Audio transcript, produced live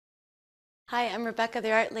Hi, I'm Rebecca,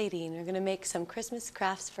 the Art Lady, and we're going to make some Christmas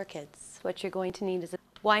crafts for kids. What you're going to need is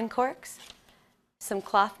wine corks, some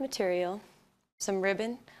cloth material, some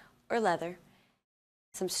ribbon or leather,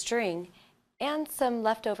 some string, and some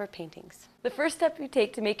leftover paintings. The first step you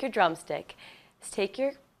take to make your drumstick is take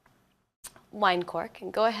your wine cork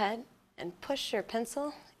and go ahead and push your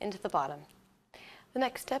pencil into the bottom. The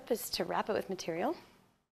next step is to wrap it with material.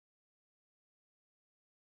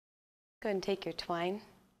 Go ahead and take your twine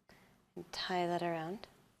and tie that around.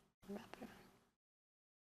 Wrap it around.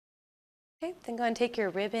 Okay, then go and take your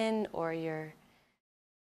ribbon or your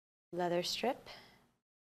leather strip,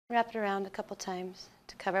 wrap it around a couple times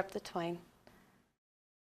to cover up the twine.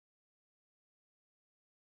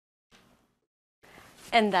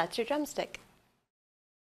 And that's your drumstick.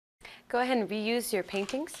 Go ahead and reuse your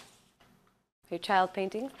paintings, your child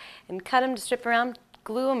paintings, and cut them to strip around,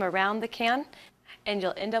 glue them around the can, and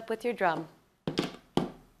you'll end up with your drum.